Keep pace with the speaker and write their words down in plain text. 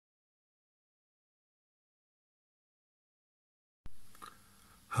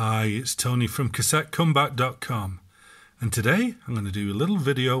Hi, it's Tony from CassetteComeback.com, and today I'm going to do a little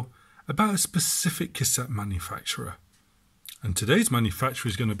video about a specific cassette manufacturer. And today's manufacturer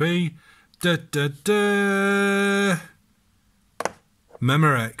is going to be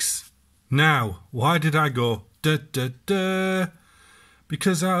Memorex. Now, why did I go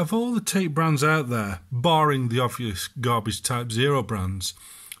Because out of all the tape brands out there, barring the obvious garbage type Zero brands,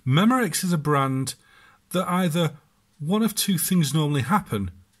 Memorex is a brand that either one of two things normally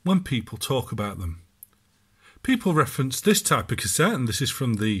happen when people talk about them. People reference this type of cassette, and this is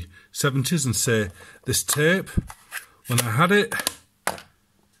from the 70s, and say, this tape, when I had it,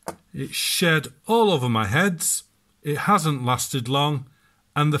 it shed all over my heads, it hasn't lasted long,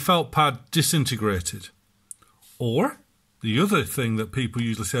 and the felt pad disintegrated. Or, the other thing that people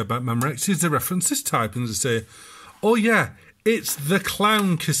usually say about Memorex is they reference this type, and they say, oh yeah, it's the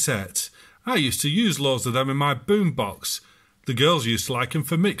clown cassette. I used to use loads of them in my boombox. The girls used to like them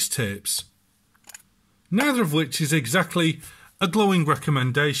for mixtapes. Neither of which is exactly a glowing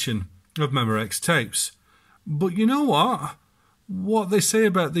recommendation of Memorex tapes. But you know what? What they say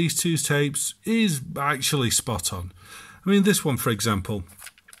about these two tapes is actually spot on. I mean, this one, for example,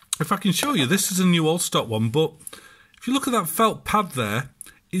 if I can show you, this is a new old stock one, but if you look at that felt pad there,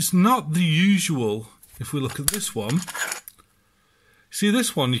 it's not the usual. If we look at this one, see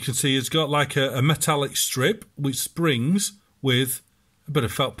this one, you can see it's got like a metallic strip which springs with a bit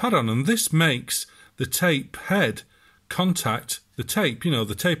of felt pad on, and this makes the tape head contact the tape. You know,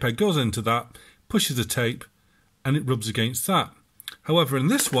 the tape head goes into that, pushes the tape, and it rubs against that. However, in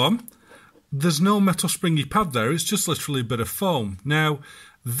this one, there's no metal springy pad there, it's just literally a bit of foam. Now,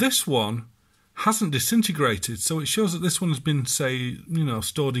 this one hasn't disintegrated, so it shows that this one has been, say, you know,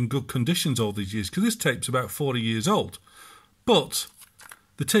 stored in good conditions all these years, because this tape's about 40 years old. But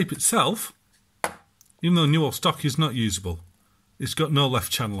the tape itself, even though new old stock, is not usable. It's got no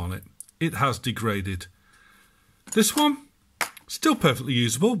left channel on it. It has degraded. This one, still perfectly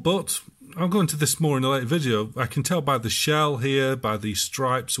usable, but I'll go into this more in a later video. I can tell by the shell here, by these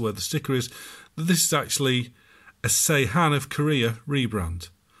stripes where the sticker is, that this is actually a Seihan of Korea rebrand.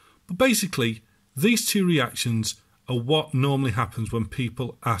 But basically, these two reactions are what normally happens when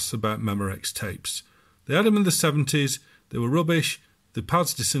people ask about Memorex tapes. They had them in the 70s, they were rubbish, the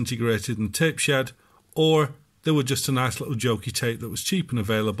pads disintegrated and tape shed, or they were just a nice little jokey tape that was cheap and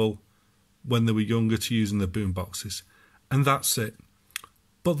available when they were younger to use in their boom boxes. And that's it.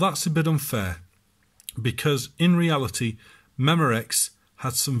 But that's a bit unfair, because in reality, Memorex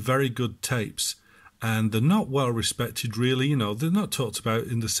had some very good tapes, and they're not well respected really. You know, they're not talked about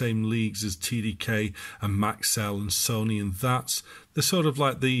in the same leagues as TDK and Maxell and Sony and that's. They're sort of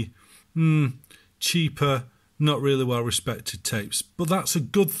like the cheaper, not really well respected tapes. But that's a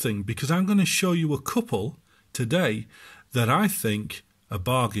good thing, because I'm going to show you a couple today that I think are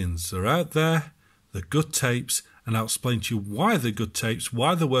bargains. They're out there, they're good tapes, and I'll explain to you why they're good tapes,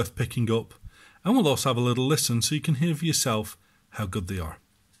 why they're worth picking up, and we'll also have a little listen so you can hear for yourself how good they are.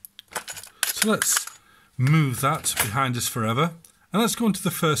 So let's move that behind us forever, and let's go into the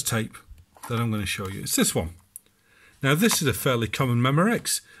first tape that I'm going to show you. It's this one. Now, this is a fairly common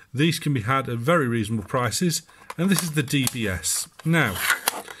Memorex. These can be had at very reasonable prices, and this is the DBS. Now,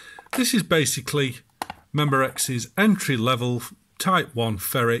 this is basically Memorex's entry-level Type 1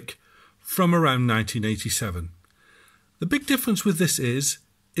 ferric from around 1987. The big difference with this is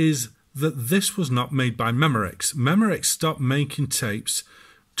that this was not made by Memorex. Memorex stopped making tapes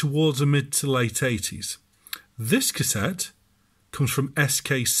towards the mid to late 80s. This cassette comes from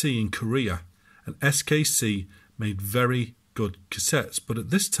SKC in Korea, and SKC made very good cassettes, but at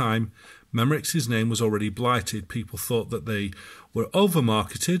this time Memorex's name was already blighted. People thought that they were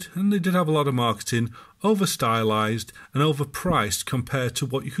over-marketed, and they did have a lot of marketing, over-stylized and overpriced compared to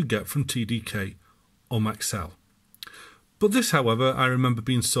what you could get from TDK or Maxell. But this, however, I remember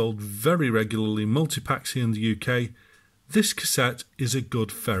being sold very regularly, multi-packs here in the UK. This cassette is a good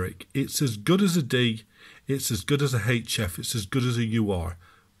ferric. It's as good as a D, it's as good as a HF, it's as good as a UR.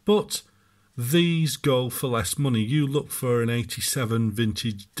 But these go for less money. You look for an 87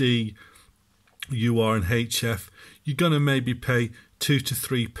 vintage D, UR and HF, you're going to maybe pay £2 to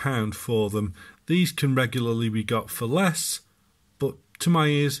 £3 for them. These can regularly be got for less, but to my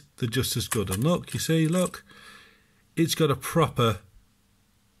ears, they're just as good. And look, you see, look, it's got a proper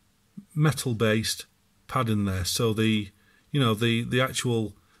metal-based pad in there. So the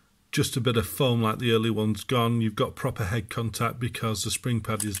actual just a bit of foam like the early one's gone. You've got proper head contact because the spring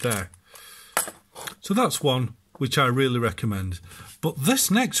pad is there. So that's one which I really recommend. But this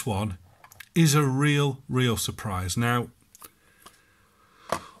next one is a real surprise. Now,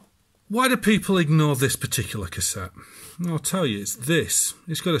 Why do people ignore this particular cassette? I'll tell you, it's this.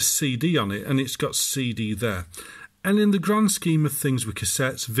 It's got a CD on it and it's got CD there. And in the grand scheme of things with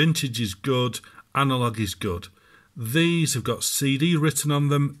cassettes, vintage is good, analog is good. These have got CD written on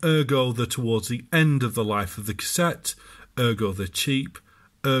them, ergo they're towards the end of the life of the cassette, ergo they're cheap,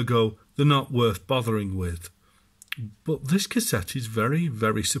 ergo they're not worth bothering with. But this cassette is very,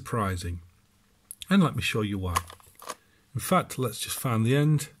 very surprising. And let me show you why. In fact, let's just find the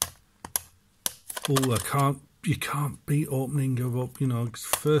end. Oh, you can't beat opening it up, you know,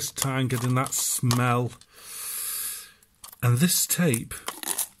 first time getting that smell. And this tape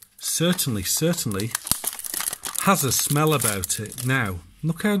certainly has a smell about it. Now,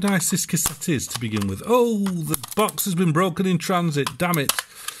 look how nice this cassette is to begin with. Oh, the box has been broken in transit, damn it.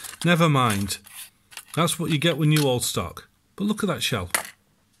 Never mind. That's what you get when you old stock. But look at that shell.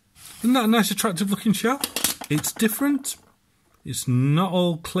 Isn't that a nice attractive looking shell? It's different. It's not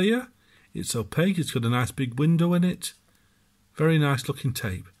all clear. It's opaque. It's got a nice big window in it. Very nice looking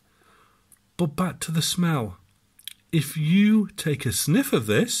tape. But back to the smell. If you take a sniff of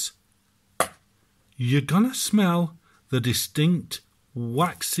this, you're going to smell the distinct,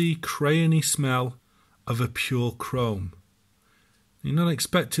 waxy, crayony smell of a pure chrome. You're not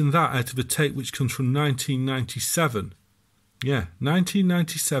expecting that out of a tape which comes from 1997. Yeah,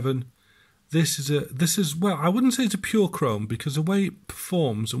 1997. This is well, I wouldn't say it's a pure chrome because the way it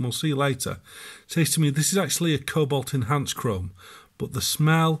performs, and we'll see later, says to me this is actually a cobalt enhanced chrome, but the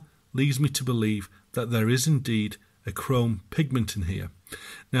smell leads me to believe that there is indeed a chrome pigment in here.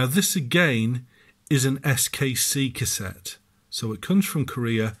 Now this again is an SKC cassette, so it comes from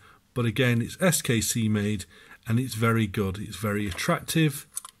Korea, but again it's SKC made and it's very good. It's very attractive.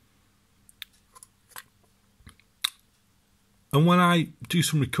 And when I do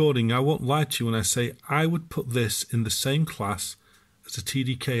some recording, I won't lie to you when I say I would put this in the same class as a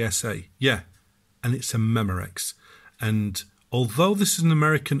TDK SA. Yeah, and it's a Memorex. And although this is an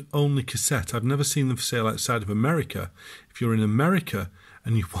American-only cassette, I've never seen them for sale outside of America. If you're in America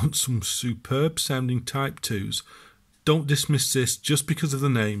and you want some superb-sounding Type 2s, don't dismiss this just because of the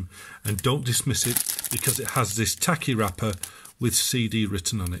name, and don't dismiss it because it has this tacky wrapper with CD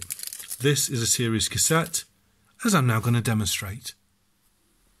written on it. This is a series cassette, as I'm now going to demonstrate.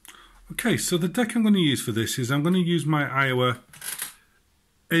 Okay, so the deck I'm going to use for this is I'm going to use my Aiwa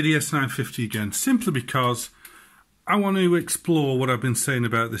ADS 950 again, simply because I want to explore what I've been saying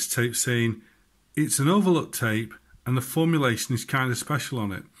about this tape, saying it's an overlooked tape and the formulation is kind of special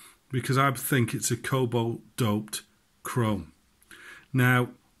on it, because I think it's a cobalt doped chrome. Now,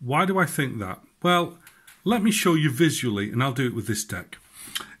 why do I think that? Well, let me show you visually, and I'll do it with this deck.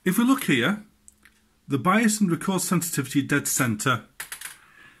 If we look here, the bias and record sensitivity dead center.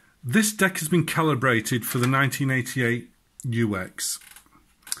 This deck has been calibrated for the 1988 UX.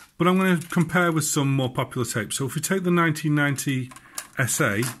 But I'm going to compare with some more popular tapes. So if we take the 1990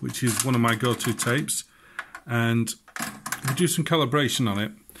 SA, which is one of my go-to tapes, and we do some calibration on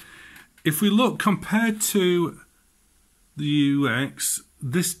it. If we look compared to the UX,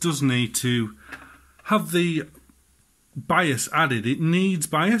 this does need to have the bias added. It needs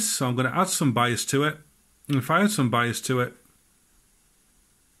bias, so I'm going to add some bias to it. And if I add some bias to it,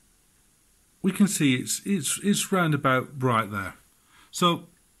 we can see it's round about right there. So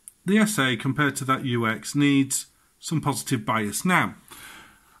the SA compared to that UX needs some positive bias. Now,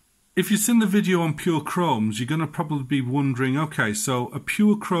 if you've seen the video on pure chromes, you're going to probably be wondering, okay, so a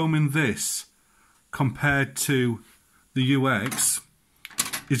pure chrome in this compared to the UX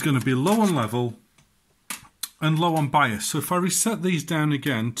is going to be low on level and low on bias. So if I reset these down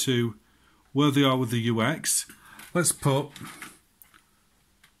again to where they are with the UX, let's put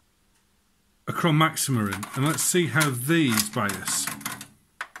a chrome maxima in, and let's see how these bias.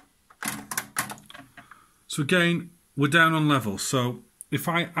 So again, we're down on level. So if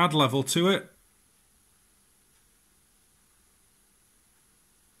I add level to it,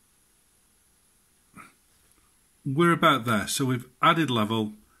 we're about there. So we've added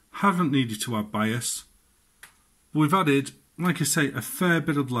level, haven't needed to add bias. We've added, like I say, a fair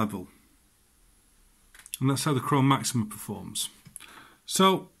bit of level. And that's how the chrome maxima performs.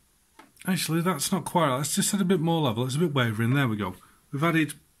 So, actually that's not quite right. Let's just add a bit more level. It's a bit wavering. There we go. We've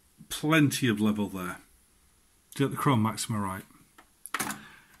added plenty of level there to get the chrome maxima right.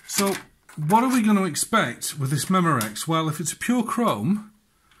 So, what are we going to expect with this Memorex? Well, if it's a pure chrome,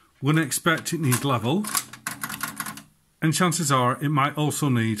 we're going to expect it needs level. And chances are it might also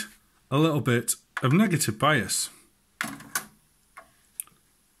need a little bit of negative bias.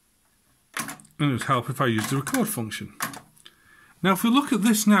 And it would help if I used the record function. Now if we look at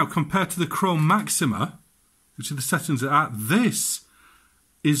this now compared to the chrome maxima, which are the settings at, this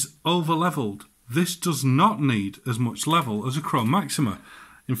is over leveled. This does not need as much level as a Chrome Maxima.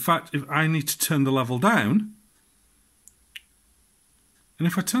 In fact, if I need to turn the level down, and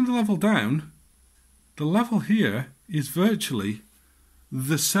if I turn the level down, the level here is virtually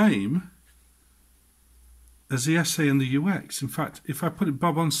the same as the SA and the UX. In fact, if I put it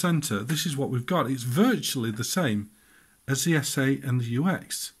bob on centre, this is what we've got. It's virtually the same as the SA and the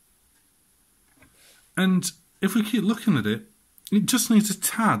UX. And if we keep looking at it, it just needs a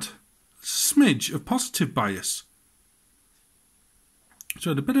tad, a smidge of positive bias.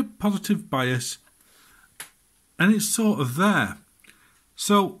 So a bit of positive bias, and it's sort of there.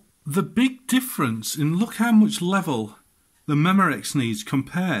 So the big difference in look how much level the Memorex needs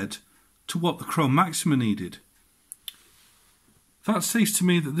compared to what the Chrome Maxima needed. That says to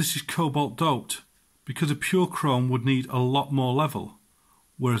me that this is cobalt doped, because a pure Chrome would need a lot more level,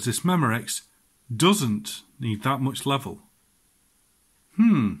 whereas this Memorex doesn't need that much level.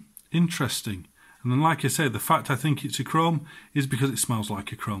 Interesting. And then, like I say, the fact I think it's a Chrome is because it smells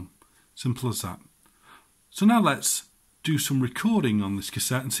like a Chrome. Simple as that. So now let's do some recording on this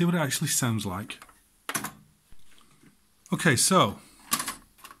cassette and see what it actually sounds like. Okay, so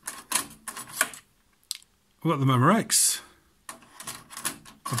I've got the Memorex.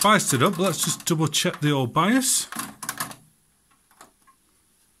 I've biased it up, but let's just double check the old bias.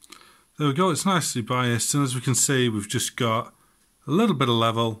 There we go, it's nicely biased, and as we can see, we've just got a little bit of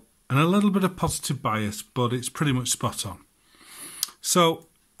level and a little bit of positive bias, but it's pretty much spot on. So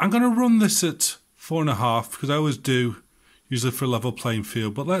I'm going to run this at 4.5 because I always do, usually for a level playing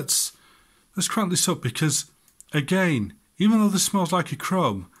field. But let's crank this up because, again, even though this smells like a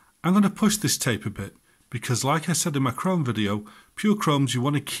Chrome, I'm going to push this tape a bit because, like I said in my Chrome video, pure Chromes you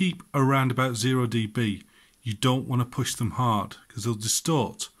want to keep around about 0 dB. You don't want to push them hard because they'll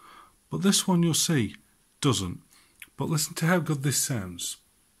distort. But this one you'll see doesn't. But listen to how good this sounds.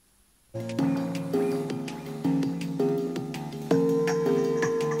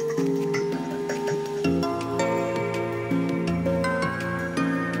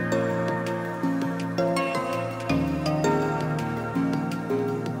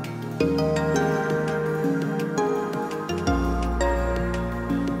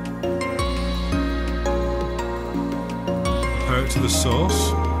 Compare it to the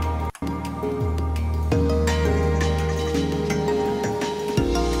source.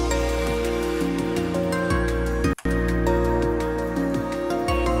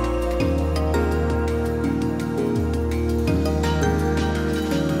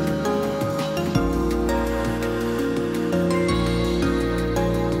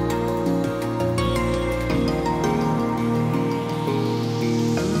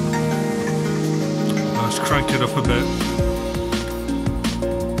 Crank it up a bit.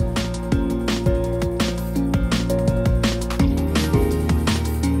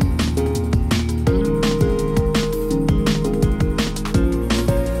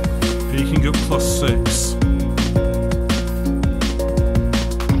 Peaking up +6.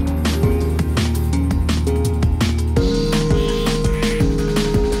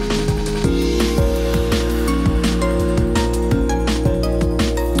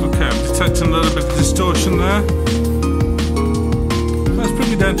 Okay, I'm detecting a little bit of distortion there. Let's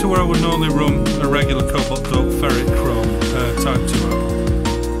bring it down to where I would normally run a regular cobalt doped ferric Chrome type 2 amp.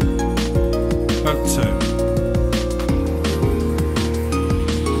 About 2.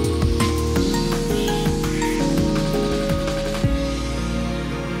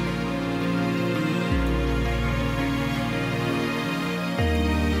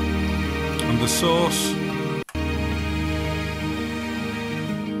 And the source.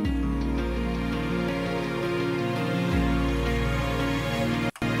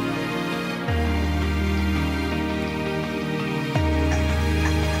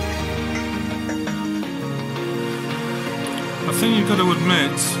 I think you've got to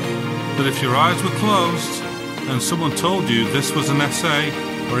admit that if your eyes were closed and someone told you this was an SA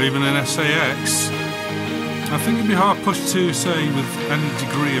or even an SAX, I think you'd be hard pushed to say with any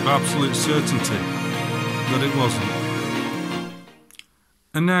degree of absolute certainty that it wasn't.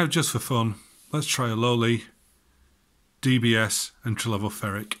 And now, just for fun, let's try a lowly DBS entry-level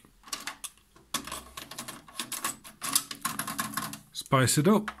ferric. Spice it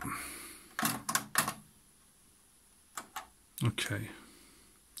up. Okay,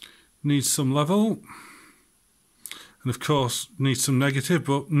 needs some level, and of course needs some negative,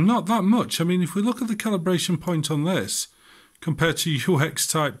 but not that much. I mean, if we look at the calibration point on this compared to UX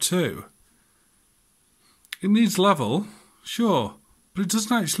Type 2, it needs level, sure, but it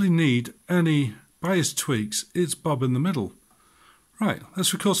doesn't actually need any bias tweaks. It's bob in the middle. Right,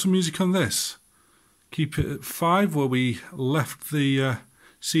 let's record some music on this. Keep it at 5 where we left the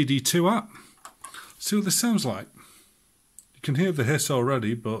CD2 app. See what this sounds like. You can hear the hiss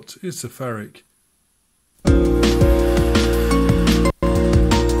already, but it's a ferric.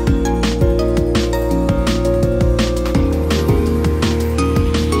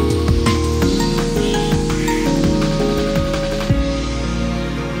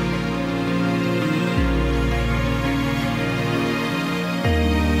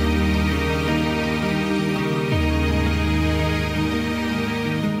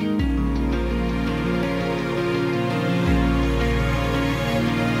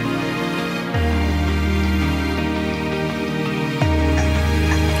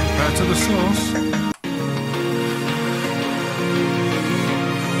 To the source. A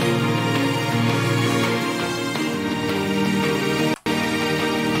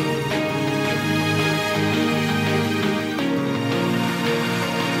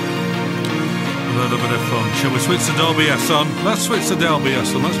little bit of fun. Shall we switch the Dolby S on? Let's switch the Dolby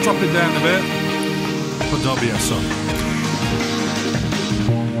S on. Let's drop it down a bit. Put Dolby S on.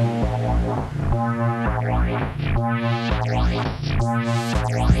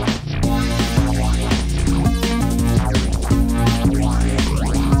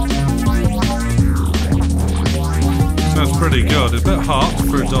 Sounds pretty good. A bit hot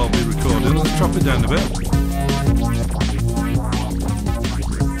for a Dolby recording. Let's drop it down a bit.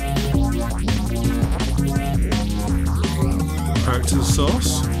 Back to the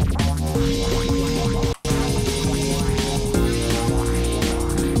source.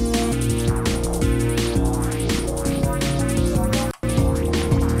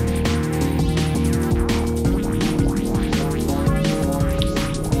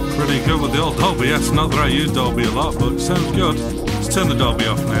 Pretty good with the old Dolby S. Not that I use Dolby a lot, but it sounds good. Let's turn the Dolby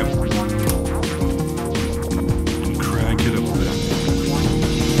off now. And crank it up a bit.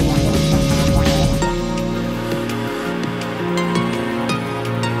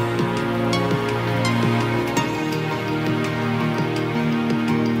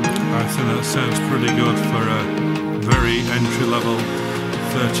 I think that sounds pretty good for a very entry-level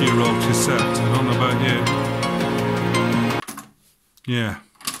 30-year-old cassette. I don't know about you. Yeah.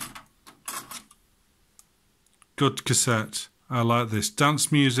 Good cassette. I like this.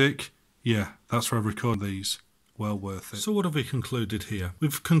 Dance music, yeah, that's where I record these. Well worth it. So what have we concluded here?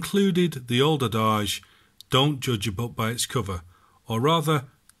 We've concluded the old adage, don't judge a book by its cover. Or rather,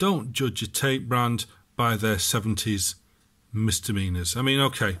 don't judge a tape brand by their 70s misdemeanors. I mean,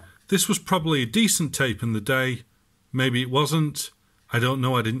 okay, this was probably a decent tape in the day. Maybe it wasn't. I don't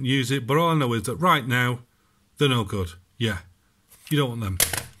know, I didn't use it. But all I know is that right now, they're no good. Yeah, you don't want them.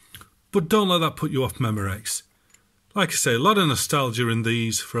 But don't let that put you off Memorex. Like I say, a lot of nostalgia in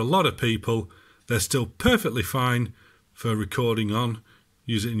these for a lot of people. They're still perfectly fine for recording on.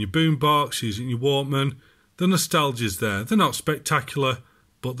 Use it in your boombox, use it in your Walkman. The nostalgia's there. They're not spectacular,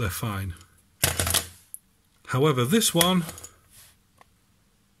 but they're fine. However, this one,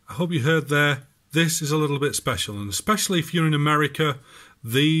 I hope you heard there, this is a little bit special. And especially if you're in America,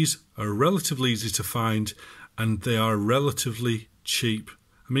 these are relatively easy to find and they are relatively cheap.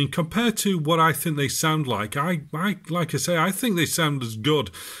 I mean, compared to what I think they sound like, like I say, I think they sound as good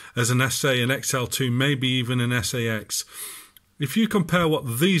as an SA, an XL2, maybe even an SAX. If you compare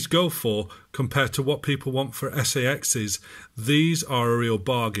what these go for compared to what people want for SAXs, these are a real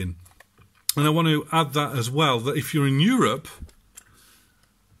bargain. And I want to add that as well, that if you're in Europe,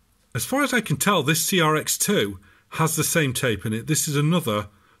 as far as I can tell, this CRX2 has the same tape in it. This is another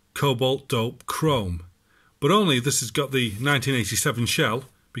Cobalt Dope Chrome. But only this has got the 1987 shell,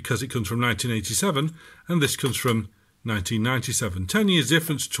 because it comes from 1987, and this comes from 1997. 10 years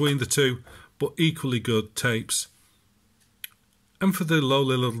difference between the two, but equally good tapes. And for the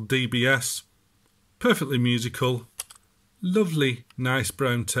lowly little DBS, perfectly musical, lovely, nice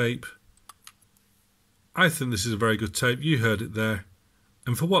brown tape. I think this is a very good tape. You heard it there.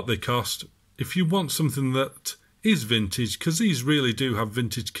 And for what they cost, if you want something that is vintage, because these really do have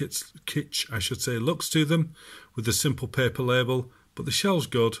vintage kitsch, I should say, looks to them, with a simple paper label, but the shell's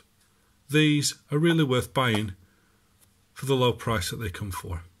good. These are really worth buying for the low price that they come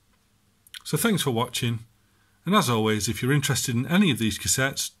for. So thanks for watching, and as always, if you're interested in any of these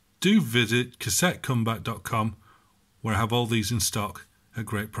cassettes, do visit CassetteComeback.com, where I have all these in stock at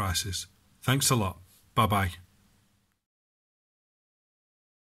great prices. Thanks a lot. Bye bye.